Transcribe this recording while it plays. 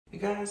Hey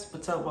guys,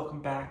 what's up?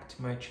 Welcome back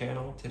to my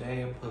channel.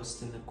 Today I'm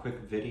posting a quick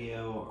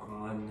video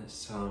on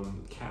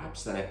some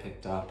caps that I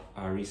picked up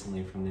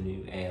recently from the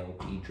new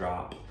ALD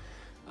drop.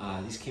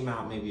 These came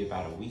out maybe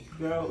about a week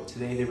ago.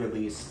 Today they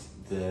released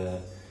the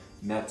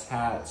Mets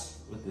hats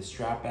with the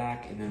strap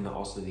back and then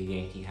also the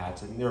Yankee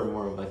hats. I think they were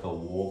more of like a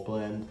wool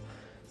blend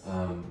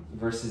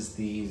versus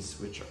these,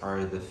 which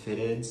are the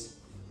fitteds.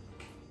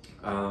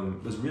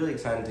 Was really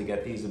excited to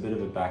get these. A bit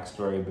of a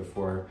backstory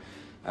before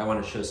I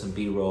want to show some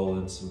B-roll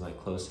and some like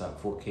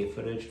close-up 4K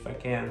footage if I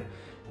can.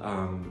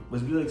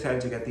 Was really excited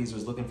to get these,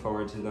 was looking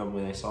forward to them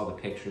when I saw the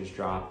pictures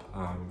drop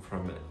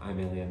from Aime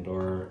and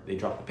Dore. They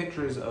dropped the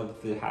pictures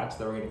of the hats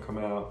that were going to come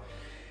out,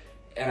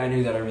 and I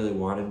knew that I really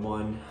wanted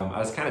one. I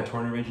was kind of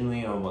torn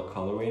originally on what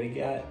colorway to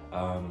get.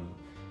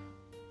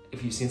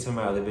 If you've seen some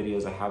of my other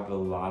videos, I have a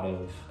lot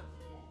of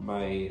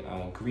my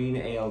green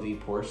ALD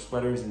Porsche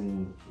sweaters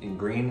in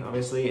green,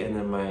 obviously, and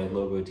then my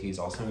logo tee is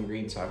also in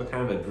green, so I have a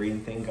kind of a green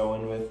thing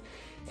going with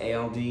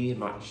ALD. I'm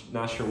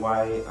not sure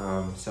why.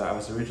 So I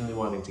was originally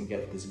wanting to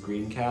get this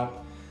green cap.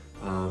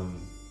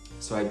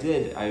 So I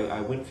did. I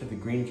went for the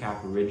green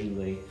cap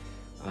originally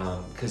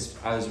because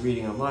I was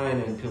reading online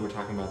and people were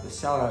talking about the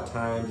sellout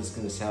times. It's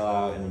going to sell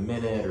out in a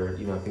minute, or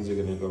things are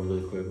going to go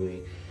really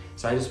quickly.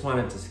 So I just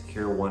wanted to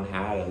secure one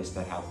hat, at least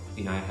I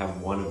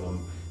have one of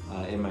them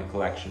in my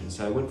collection.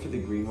 So I went for the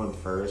green one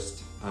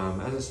first.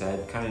 As I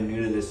said, kind of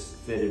new to this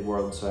fitted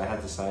world, so I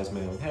had to size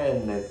my own head,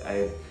 and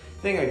I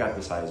think I got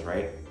the size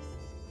right.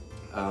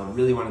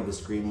 Really wanted this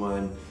green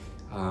one.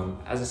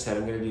 As I said,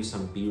 I'm gonna do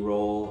some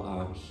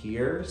B-roll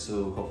here,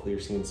 so hopefully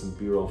you're seeing some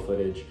B-roll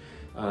footage.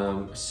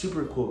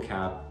 Super cool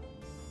cap.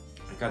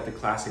 I got the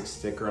classic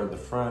sticker on the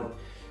front,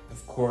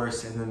 of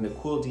course, and then the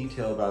cool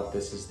detail about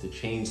this is the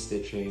chain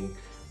stitching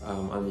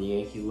on the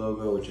Yankee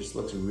logo, which just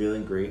looks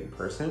really great in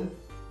person.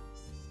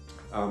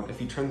 If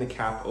you turn the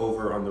cap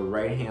over on the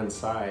right-hand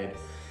side,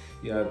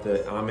 you have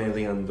the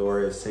Aime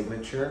Dore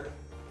signature,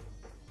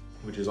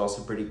 which is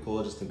also pretty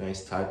cool, just a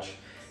nice touch.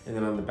 And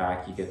then on the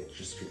back, you get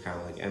just your kind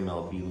of like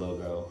MLB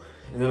logo.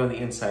 And then on the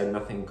inside,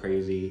 nothing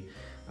crazy.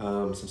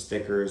 Some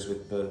stickers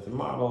with the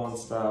model and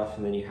stuff.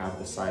 And then you have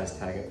the size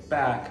tag at the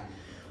back.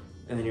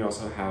 And then you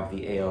also have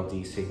the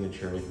ALD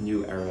signature with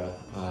New Era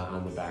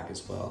on the back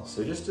as well.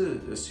 So just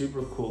a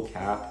super cool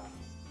cap.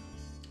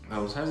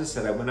 So as I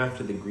said, I went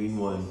after the green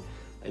one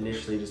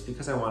initially just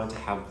because I wanted to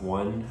have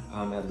one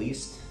at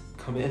least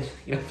come in,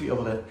 be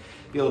able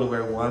to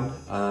wear one.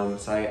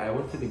 So I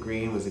went for the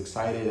green, was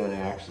excited, and I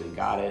actually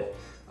got it.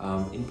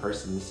 In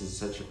person, this is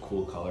such a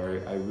cool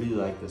color. I really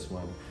like this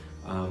one.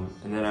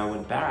 And then I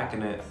went back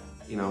and I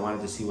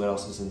wanted to see what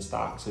else was in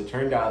stock. So it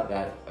turned out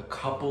that a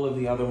couple of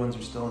the other ones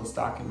are still in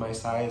stock in my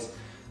size.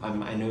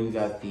 I know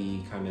that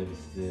the kind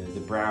of the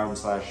brown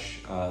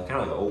slash kind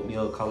of like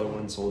oatmeal color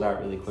one sold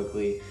out really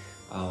quickly.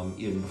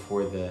 Even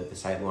before the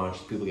site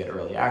launched. People get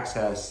early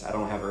access. I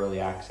don't have early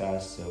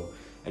access, so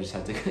I just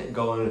had to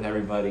go in with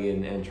everybody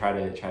and try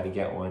to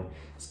get one,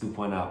 scoop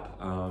one up.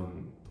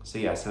 So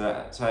yeah,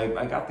 so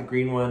I got the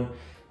green one,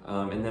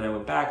 and then I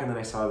went back and then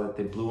I saw that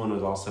the blue one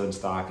was also in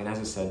stock. And as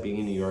I said, being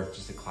in New York,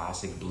 just a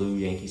classic blue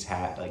Yankees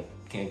hat, like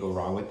can't go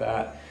wrong with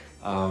that.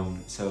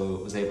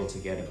 So was able to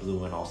get a blue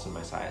one also in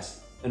my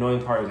size.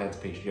 Annoying part was I had to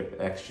pay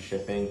extra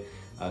shipping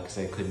because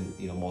I couldn't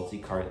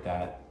multi-cart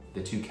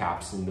the two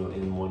caps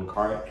in one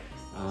cart.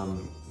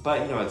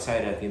 But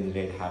excited at the end of the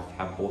day to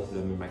have both of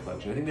them in my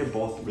collection. I think they're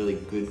both really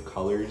good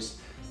colors.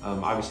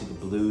 Obviously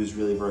the blue is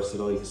really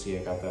versatile. You can see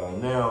I got that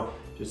on now.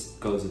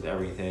 Just goes with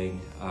everything.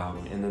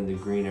 And then the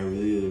green I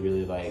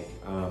really like.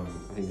 I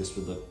think this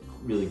would look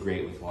really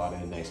great with a lot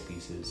of nice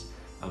pieces,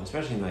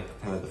 especially in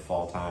like kind of the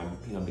fall time.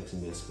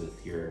 Mixing this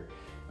with your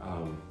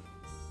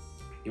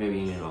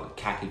maybe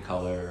khaki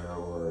color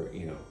or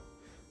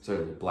sort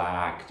of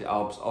black,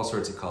 all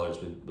sorts of colors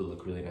would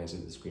look really nice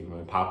with this green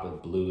one. Pop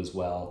with blue as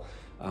well.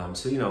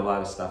 So a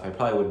lot of stuff. I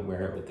probably wouldn't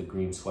wear it with the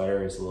green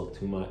sweater. It's a little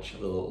too much, a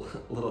little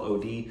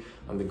OD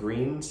on the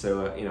green.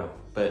 So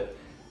but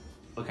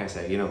like I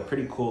said,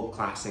 pretty cool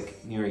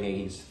classic New York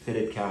Yankees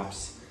fitted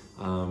caps,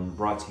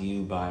 brought to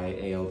you by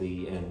ALD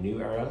and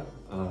New Era.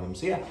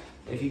 So yeah,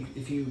 if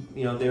you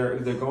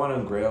they're going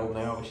on Grail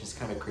now, which is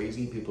kind of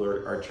crazy. People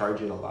are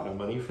charging a lot of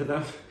money for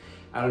them.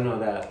 I don't know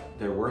that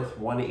they're worth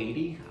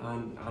 $180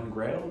 on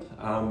Grailed.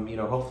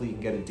 Hopefully you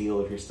can get a deal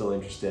if you're still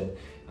interested.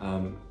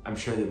 I'm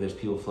sure that there's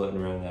people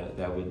floating around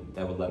that would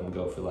let them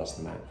go for less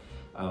than that.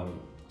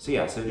 So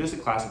yeah, so just a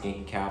classic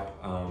Yankee cap.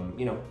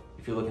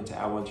 If you're looking to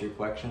add one to your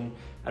collection,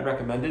 I'd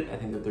recommend it. I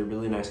think that they're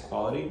really nice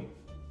quality.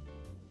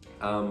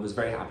 Was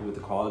very happy with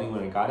the quality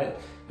when I got it.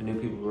 I knew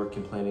people were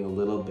complaining a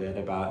little bit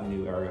about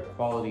New Era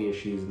quality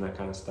issues and that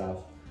kind of stuff,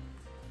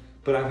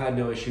 but I've had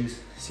no issues.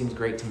 Seems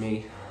great to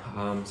me.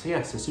 So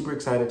yeah, so super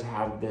excited to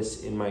have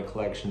this in my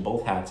collection,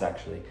 both hats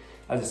actually.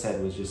 As I said,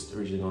 it was just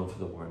originally going for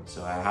the one,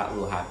 so I had a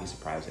little happy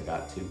surprise I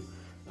got too.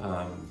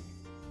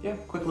 Yeah,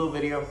 quick little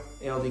video,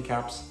 ALD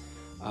caps.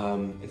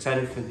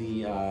 Excited for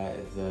the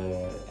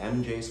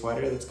MJ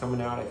sweater that's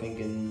coming out, I think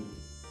in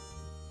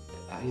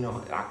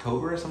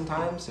October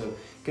sometime, so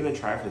gonna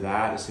try for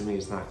that, assuming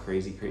it's not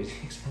crazy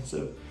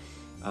expensive.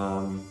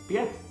 But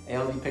yeah,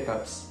 ALD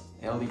pickup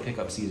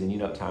season, you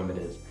know what time it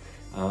is.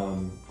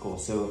 Cool,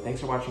 so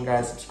thanks for watching,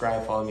 guys.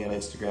 Subscribe, follow me on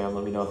Instagram.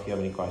 Let me know if you have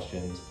any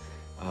questions.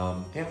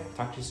 Yeah,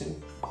 talk to you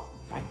soon.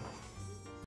 Bye.